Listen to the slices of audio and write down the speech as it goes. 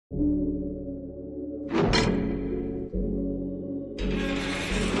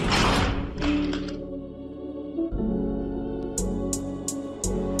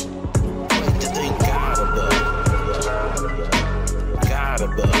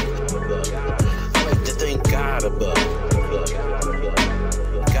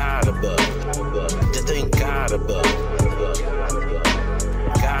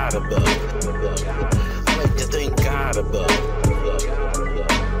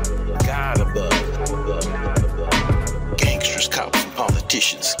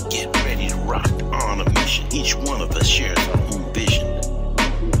politicians, get ready to rock on a mission. Each one of us shares our own vision.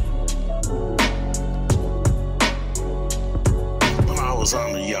 When I was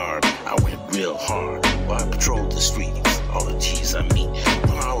on the yard, I went real hard. While I patrolled the streets, all the G's I meet.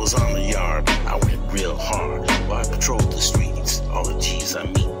 When I was on the yard, I went real hard. While I patrolled the streets, all the G's I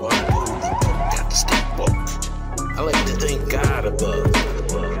meet. While I rode the boat, got to stay woke. I like to thank God above.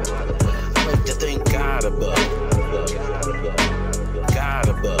 I like to thank God above. God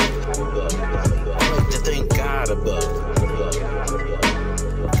above. I like to thank God above.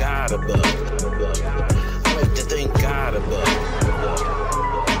 God above. I like to thank God above.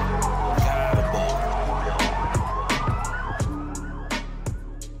 God above.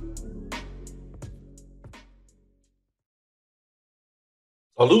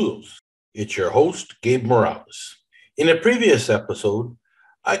 Saludos. It's your host, Gabe Morales. In a previous episode,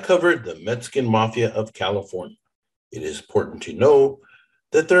 I covered the Mexican Mafia of California. It is important to know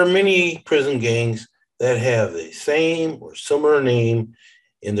that there are many prison gangs that have the same or similar name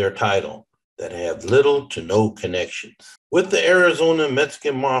in their title that have little to no connections. With the Arizona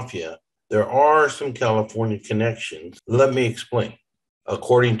Mexican Mafia, there are some California connections. Let me explain.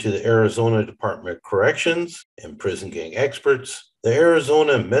 According to the Arizona Department of Corrections and prison gang experts, the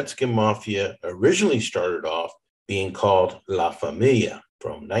Arizona Mexican Mafia originally started off being called La Familia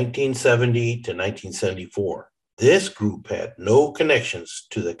from 1970 to 1974. This group had no connections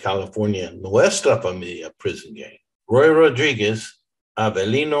to the California Nuestra Familia prison gang. Roy Rodriguez,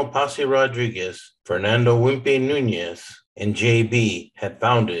 Avelino Pasi Rodriguez, Fernando Wimpe Nunez, and JB had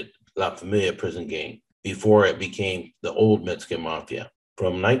founded La Familia prison gang before it became the old Mexican Mafia.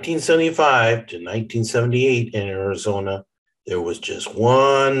 From 1975 to 1978 in Arizona, there was just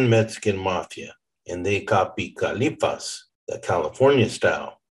one Mexican Mafia, and they copied Califas, the California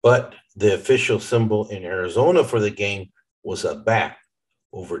style. But the official symbol in Arizona for the gang was a bat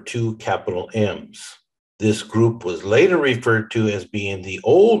over two capital M's. This group was later referred to as being the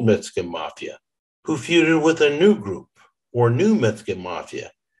old Mexican Mafia, who feuded with a new group, or new Mexican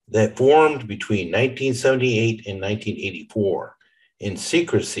Mafia, that formed between 1978 and 1984. In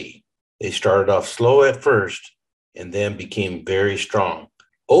secrecy, they started off slow at first and then became very strong.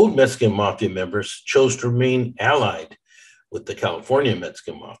 Old Mexican Mafia members chose to remain allied with the California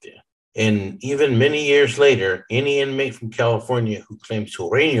Mexican Mafia. And even many years later, any inmate from California who claimed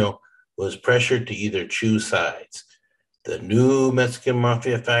Sureño was pressured to either choose sides, the new Mexican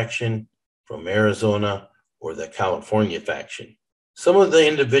Mafia faction from Arizona or the California faction. Some of the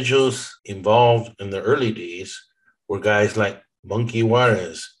individuals involved in the early days were guys like Monkey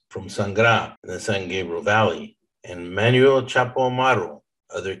Juarez from Sangra in the San Gabriel Valley and Manuel Chapo Amaro.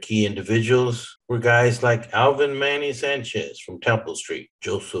 Other key individuals were guys like Alvin Manny Sanchez from Temple Street,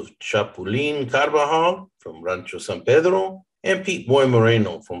 Joseph Chapulín Carvajal from Rancho San Pedro, and Pete Boy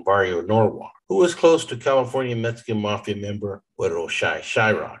Moreno from Barrio Norwalk, who was close to California Mexican Mafia member Güero Shai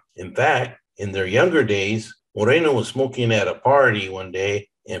Shyrock. In fact, in their younger days, Moreno was smoking at a party one day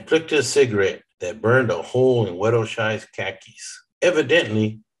and flicked a cigarette that burned a hole in Güero Shai's khakis.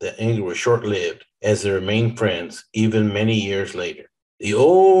 Evidently, the anger was short-lived, as they remained friends even many years later. The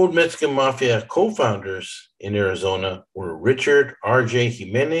old Mexican Mafia co-founders in Arizona were Richard R.J.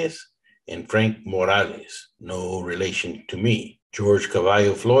 Jimenez and Frank Morales, no relation to me. George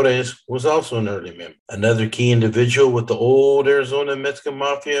Caballo Flores was also an early member. Another key individual with the old Arizona Mexican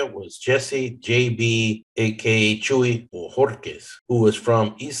Mafia was Jesse J.B., a.k.a. Chuy Bojorquez, who was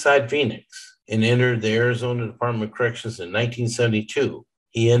from Eastside Phoenix and entered the Arizona Department of Corrections in 1972.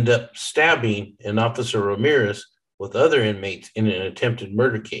 He ended up stabbing an Officer Ramirez with other inmates in an attempted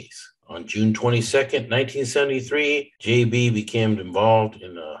murder case. On June 22, 1973, JB became involved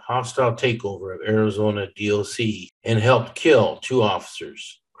in a hostile takeover of Arizona DOC and helped kill two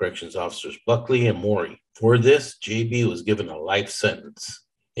officers, corrections officers Buckley and Morey. For this, JB was given a life sentence.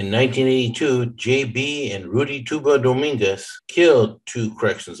 In 1982, JB and Rudy Tuba Dominguez killed two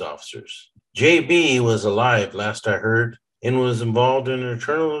corrections officers. JB was alive, last I heard, and was involved in an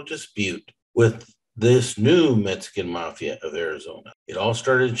eternal dispute with this new Mexican Mafia of Arizona. It all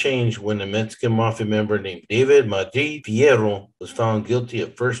started to change when a Mexican Mafia member named David Madrid Fierro was found guilty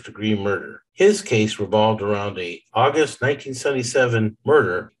of first-degree murder. His case revolved around a August 1977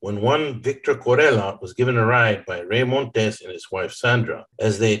 murder when one Victor Corella was given a ride by Ray Montes and his wife Sandra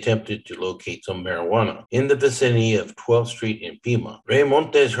as they attempted to locate some marijuana in the vicinity of 12th Street in Pima. Ray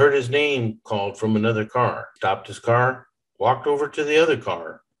Montes heard his name called from another car, stopped his car, walked over to the other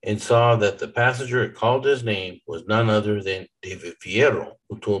car, and saw that the passenger had called his name was none other than David Fierro,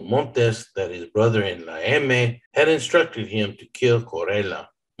 who told Montes that his brother in La M had instructed him to kill Corella.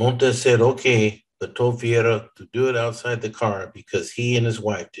 Montes said, "Okay, but told Fierro to do it outside the car because he and his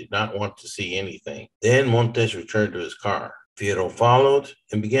wife did not want to see anything. Then Montes returned to his car. Fierro followed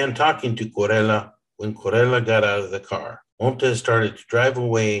and began talking to Corella when Corella got out of the car. Montes started to drive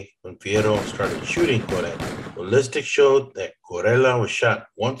away when Fierro started shooting Corella. Ballistics showed that Corella was shot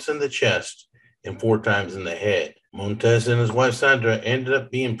once in the chest and 4 times in the head. Montes and his wife Sandra ended up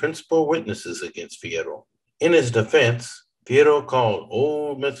being principal witnesses against Fierro. In his defense, Fierro called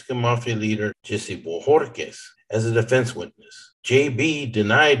old Mexican Mafia leader Jesse Bojorquez as a defense witness. JB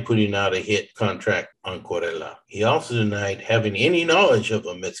denied putting out a hit contract on Corella. He also denied having any knowledge of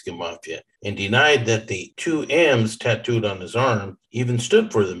a Mexican Mafia and denied that the 2 M's tattooed on his arm even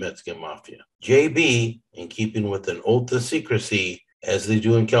stood for the Mexican Mafia. JB, in keeping with an oath of secrecy, as they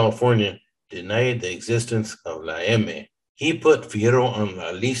do in California, denied the existence of La M. He put Fierro on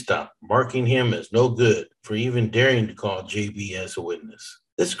La Lista, marking him as no good for even daring to call JB as a witness.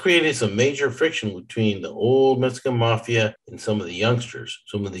 This created some major friction between the old Mexican Mafia and some of the youngsters.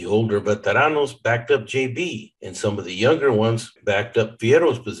 Some of the older veteranos backed up JB, and some of the younger ones backed up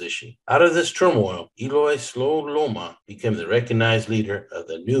Fierro's position. Out of this turmoil, Eloy Slow Loma became the recognized leader of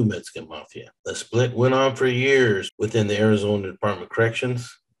the new Mexican Mafia. The split went on for years within the Arizona Department of Corrections.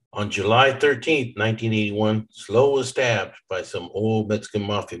 On July 13, 1981, Slow was stabbed by some old Mexican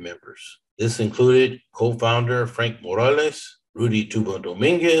Mafia members. This included co-founder Frank Morales, Rudy Tuba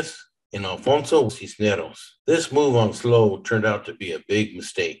Dominguez, and Alfonso Cisneros. This move on Slow turned out to be a big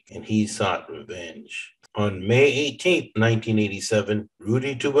mistake, and he sought revenge. On May 18, 1987,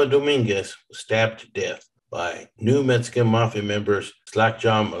 Rudy Tuba Dominguez was stabbed to death by new Mexican Mafia members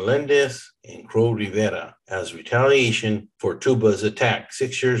Slackjaw Melendez and Crow Rivera as retaliation for Tuba's attack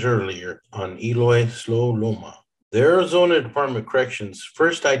 6 years earlier on Eloy Slow Loma. The Arizona Department of Corrections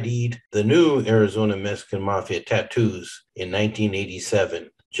first ID'd the new Arizona Mexican Mafia tattoos in 1987,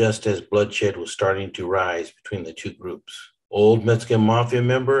 just as bloodshed was starting to rise between the two groups. Old Mexican Mafia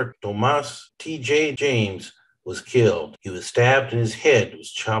member Tomas T.J. James was killed. He was stabbed and his head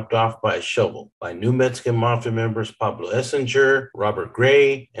was chopped off by a shovel by new Mexican Mafia members Pablo Essinger, Robert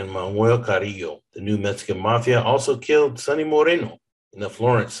Gray, and Manuel Carrillo. The new Mexican Mafia also killed Sonny Moreno in the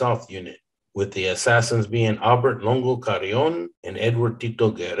Florence South unit, with the assassins being Albert Longo Carrion and Edward Tito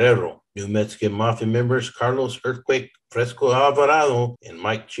Guerrero. New Mexican Mafia members Carlos Earthquake Fresco Alvarado and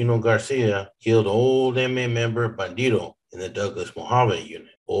Mike Chino Garcia killed old MA member Bandido in the Douglas Mojave unit.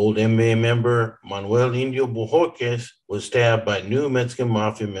 Old MA member Manuel Indio Bojorquez was stabbed by new Mexican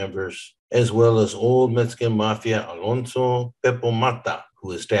Mafia members, as well as old Mexican Mafia Alonso Pepo Mata, who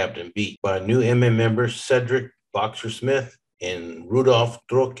was stabbed and beat by new MA members Cedric Boxer Smith and Rudolph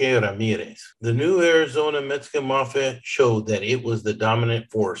Troque Ramirez. The new Arizona Mexican Mafia showed that it was the dominant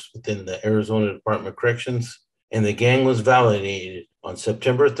force within the Arizona Department of Corrections, and the gang was validated on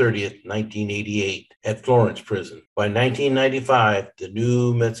September 30th, 1988 at Florence Prison. By 1995, the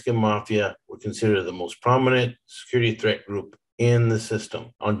new Mexican Mafia were considered the most prominent security threat group in the system.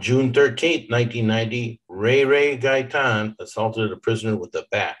 On June 13, 1990, Ray Gaitan assaulted a prisoner with a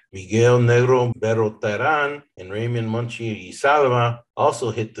bat. Miguel Negro Berrotaran and Raymond Munchi Salva also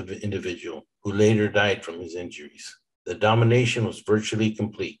hit the individual, who later died from his injuries. The domination was virtually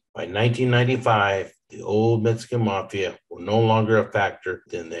complete. By 1995, the old Mexican Mafia were no longer a factor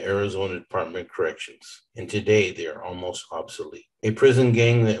in the Arizona Department of Corrections, and today they are almost obsolete. A prison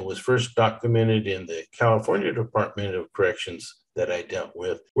gang that was first documented in the California Department of Corrections that I dealt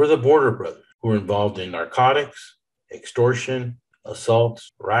with were the Border Brothers, who were involved in narcotics, extortion,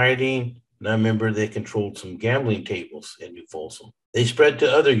 assaults, rioting, and I remember they controlled some gambling tables in New Folsom. They spread to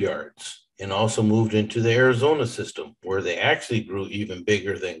other yards and also moved into the Arizona system, where they actually grew even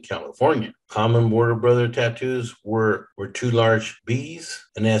bigger than California. Common Border Brother tattoos were 2 large bees,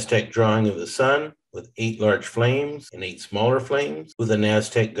 an Aztec drawing of the sun with 8 large flames and 8 smaller flames, with an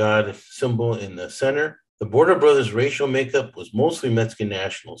Aztec god symbol in the center. The Border Brothers' racial makeup was mostly Mexican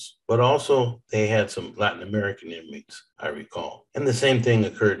nationals, but also they had some Latin American inmates, I recall. And the same thing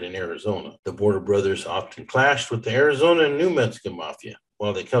occurred in Arizona. The Border Brothers often clashed with the Arizona and New Mexican Mafia,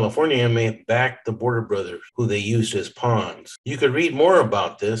 while the California inmate backed the Border Brothers, who they used as pawns. You could read more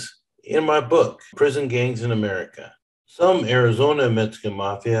about this in my book, Prison Gangs in America. Some Arizona Mexican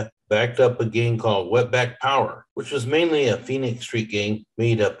Mafia backed up a gang called Wetback Power, which was mainly a Phoenix Street gang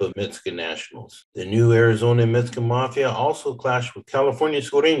made up of Mexican nationals. The new Arizona Mexican Mafia also clashed with California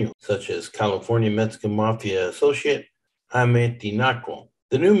Sureños, such as California Mexican Mafia associate Jaime Tinaco.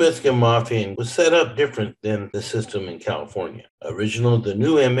 The new Mexican Mafia was set up different than the system in California. Originally, the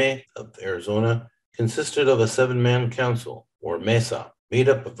new MA of Arizona consisted of a 7-man council, or mesa, made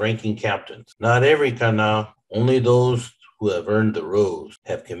up of ranking captains. Not every canal, only those who have earned the rose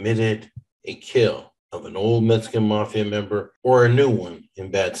have committed a kill of an old Mexican Mafia member or a new one in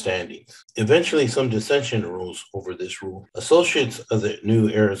bad standings. Eventually, some dissension arose over this rule. Associates of the new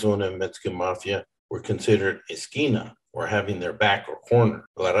Arizona Mexican Mafia were considered esquina, or having their back or corner.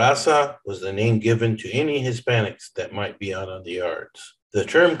 La Raza was the name given to any Hispanics that might be out on the yards. The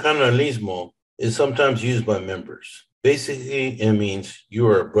term canalismo is sometimes used by members. Basically, it means you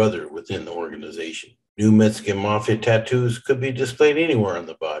are a brother within the organization. New Mexican Mafia tattoos could be displayed anywhere on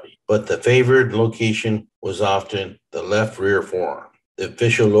the body, but the favored location was often the left rear forearm. The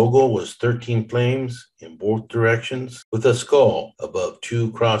official logo was 13 flames in both directions with a skull above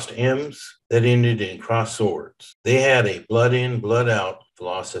two crossed M's that ended in crossed swords. They had a blood in, blood out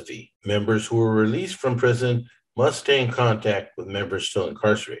philosophy. Members who were released from prison must stay in contact with members still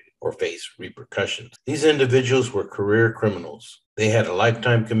incarcerated or face repercussions. These individuals were career criminals. They had a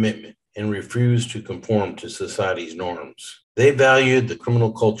lifetime commitment and refused to conform to society's norms. They valued the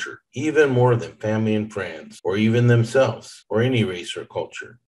criminal culture even more than family and friends, or even themselves, or any race or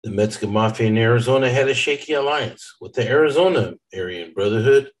culture. The Mexican Mafia in Arizona had a shaky alliance with the Arizona Aryan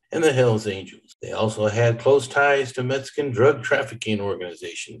Brotherhood and the Hells Angels. They also had close ties to Mexican drug trafficking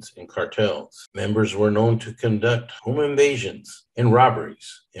organizations and cartels. Members were known to conduct home invasions and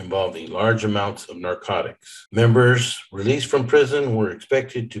robberies involving large amounts of narcotics. Members released from prison were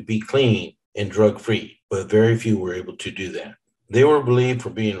expected to be clean and drug-free, but very few were able to do that. They were believed for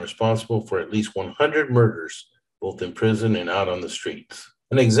being responsible for at least 100 murders, both in prison and out on the streets.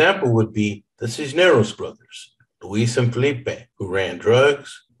 An example would be the Cisneros brothers, Luis and Felipe, who ran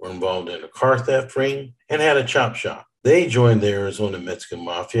drugs, were involved in a car theft ring, and had a chop shop. They joined the Arizona Mexican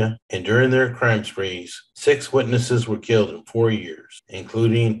Mafia, and during their crime sprees, 6 witnesses were killed in 4 years,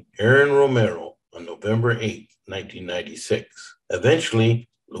 including Aaron Romero on November 8, 1996. Eventually,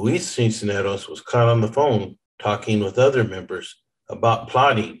 Luis Cisneros was caught on the phone talking with other members about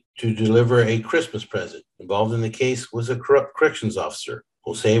plotting to deliver a Christmas present. Involved in the case was a corrupt corrections officer,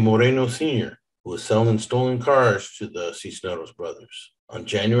 Jose Moreno Sr., who was selling stolen cars to the Cisneros brothers. On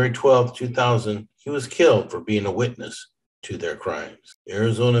January 12, 2000, he was killed for being a witness to their crimes. The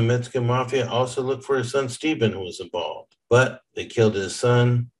Arizona Mexican Mafia also looked for his son Stephen, who was involved, but they killed his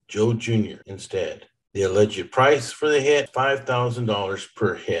son, Joe Jr., instead. The alleged price for the hit, $5,000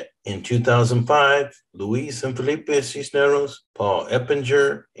 per hit. In 2005, Luis and Felipe Cisneros, Paul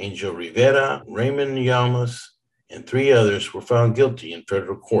Eppinger, Angel Rivera, Raymond Llamas, and 3 others were found guilty in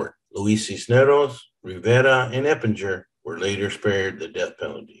federal court. Luis Cisneros, Rivera, and Eppinger were later spared the death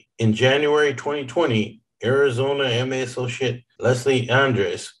penalty. In January 2020, Arizona MA associate Leslie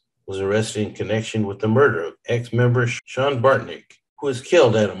Andres was arrested in connection with the murder of ex-member Sean Bartnick, who was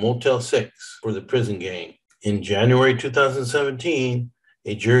killed at a Motel 6 for the prison gang. In January 2017,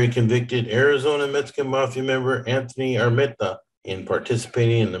 a jury convicted Arizona Mexican Mafia member Anthony Armenta in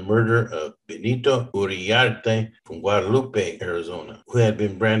participating in the murder of Benito Uriarte from Guadalupe, Arizona, who had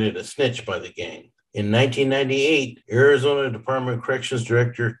been branded a snitch by the gang. In 1998, Arizona Department of Corrections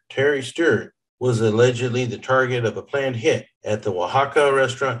Director Terry Stewart was allegedly the target of a planned hit at the Oaxaca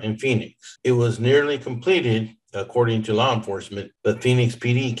restaurant in Phoenix. It was nearly completed, according to law enforcement, but Phoenix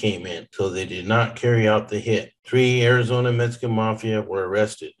PD came in, so they did not carry out the hit. 3 Arizona Mexican Mafia were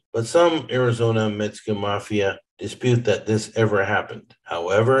arrested, but some Arizona Mexican Mafia dispute that this ever happened.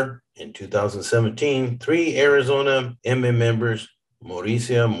 However, in 2017, 3 Arizona MA members,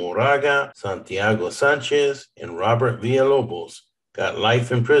 Mauricia Moraga, Santiago Sanchez, and Robert Villalobos, got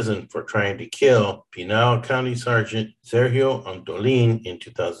life in prison for trying to kill Pinal County Sergeant Sergio Antolin in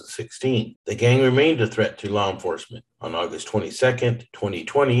 2016. The gang remained a threat to law enforcement. On August 22,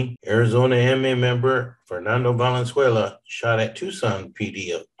 2020, Arizona MA member Fernando Valenzuela shot at Tucson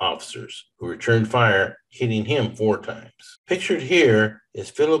PD officers who returned fire, hitting him 4 times. Pictured here is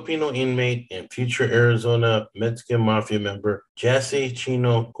Filipino inmate and future Arizona Mexican Mafia member Jassy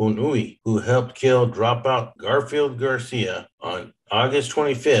Chino Conui, who helped kill dropout Garfield Garcia on August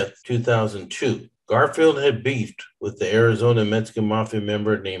 25, 2002. Garfield had beefed with the Arizona Mexican Mafia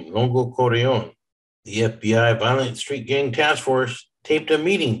member named Longo Correon. The FBI Violent Street Gang Task Force taped a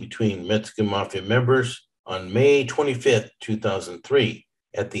meeting between Mexican Mafia members on May 25, 2003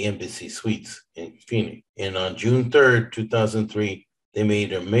 at the Embassy Suites in Phoenix. And on June 3, 2003, they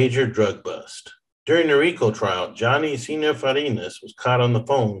made a major drug bust. During the RICO trial, Johnny Sina Farinas was caught on the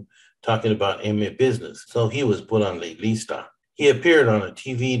phone talking about MA business, so he was put on la lista. He appeared on a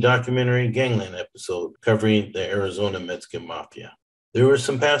TV documentary Gangland episode covering the Arizona Mexican Mafia. There was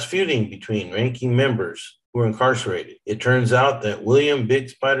some past feuding between ranking members who were incarcerated. It turns out that William Big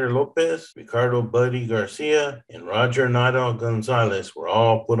Spider Lopez, Ricardo Buddy Garcia, and Roger Nado Gonzalez were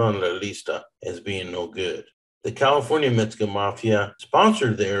all put on la lista as being no good. The California Mexican Mafia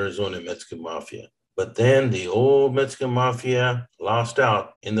sponsored the Arizona Mexican Mafia, but then the old Mexican Mafia lost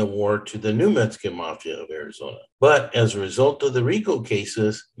out in the war to the new Mexican Mafia of Arizona. But as a result of the RICO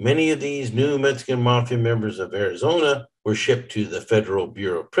cases, many of these new Mexican Mafia members of Arizona were shipped to the Federal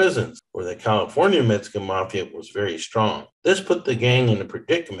Bureau of Prisons, where the California Mexican Mafia was very strong. This put the gang in a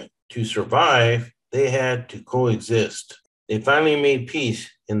predicament. To survive, they had to coexist. They finally made peace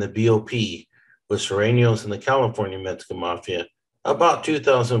in the BOP with Serranos and the California Mexican Mafia about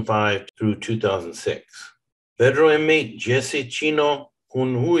 2005 through 2006. Federal inmate Jesse Chino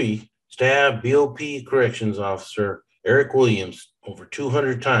Hunhui stabbed BOP corrections officer Eric Williams over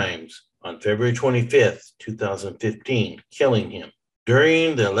 200 times on February 25th, 2015, killing him.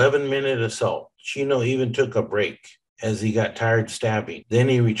 During the 11-minute assault, Chino even took a break as he got tired stabbing. Then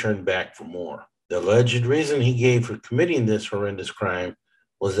he returned back for more. The alleged reason he gave for committing this horrendous crime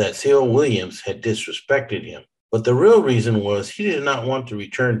was that Seal Williams had disrespected him. But the real reason was he did not want to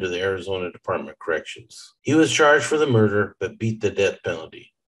return to the Arizona Department of Corrections. He was charged for the murder but beat the death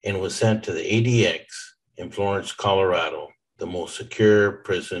penalty and was sent to the ADX in Florence, Colorado, the most secure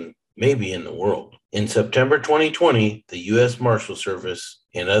prison maybe in the world. In September 2020, the U.S. Marshal Service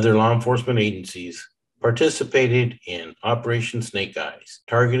and other law enforcement agencies participated in Operation Snake Eyes,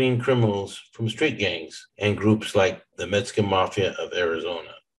 targeting criminals from street gangs and groups like the Mexican Mafia of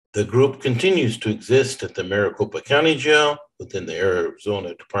Arizona. The group continues to exist at the Maricopa County Jail within the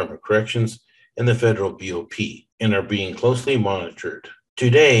Arizona Department of Corrections and the federal BOP and are being closely monitored.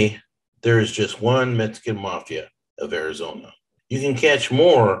 Today, there is just one Mexican Mafia of Arizona. You can catch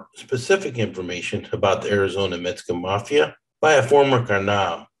more specific information about the Arizona Mexican Mafia by a former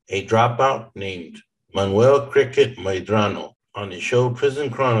carnal, a dropout named Manuel Cricket Medrano, on the show Prison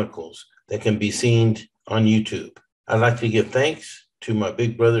Chronicles that can be seen on YouTube. I'd like to give thanks to my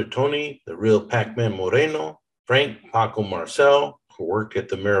big brother Tony, the real Pac-Man Moreno, Frank Paco Marcel, who worked at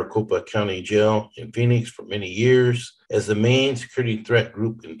the Maricopa County Jail in Phoenix for many years as the main security threat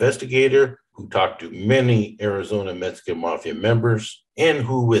group investigator, who talked to many Arizona Mexican Mafia members, and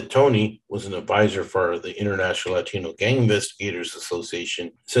who, with Tony, was an advisor for the International Latino Gang Investigators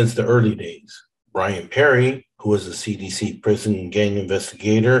Association since the early days. Brian Perry, who was a CDC prison gang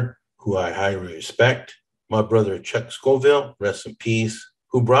investigator, who I highly respect. My brother Chuck Scoville, rest in peace,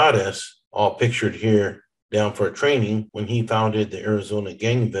 who brought us, all pictured here, down for a training when he founded the Arizona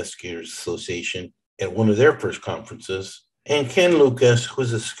Gang Investigators Association at one of their first conferences. And Ken Lucas,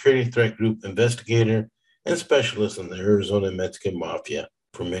 who's a security threat group investigator and specialist in the Arizona Mexican Mafia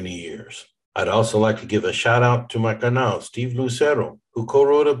for many years. I'd also like to give a shout out to my carnal, Steve Lucero, who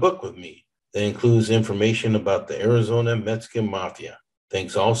co-wrote a book with me that includes information about the Arizona Mexican Mafia.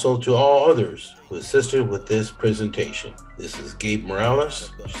 Thanks also to all others who assisted with this presentation. This is Gabe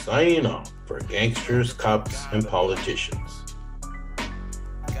Morales, signing off for Gangsters, Cops, and Politicians.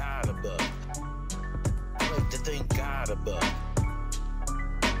 God above. I like to thank God above.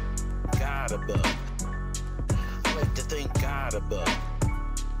 God above. I like to thank God above.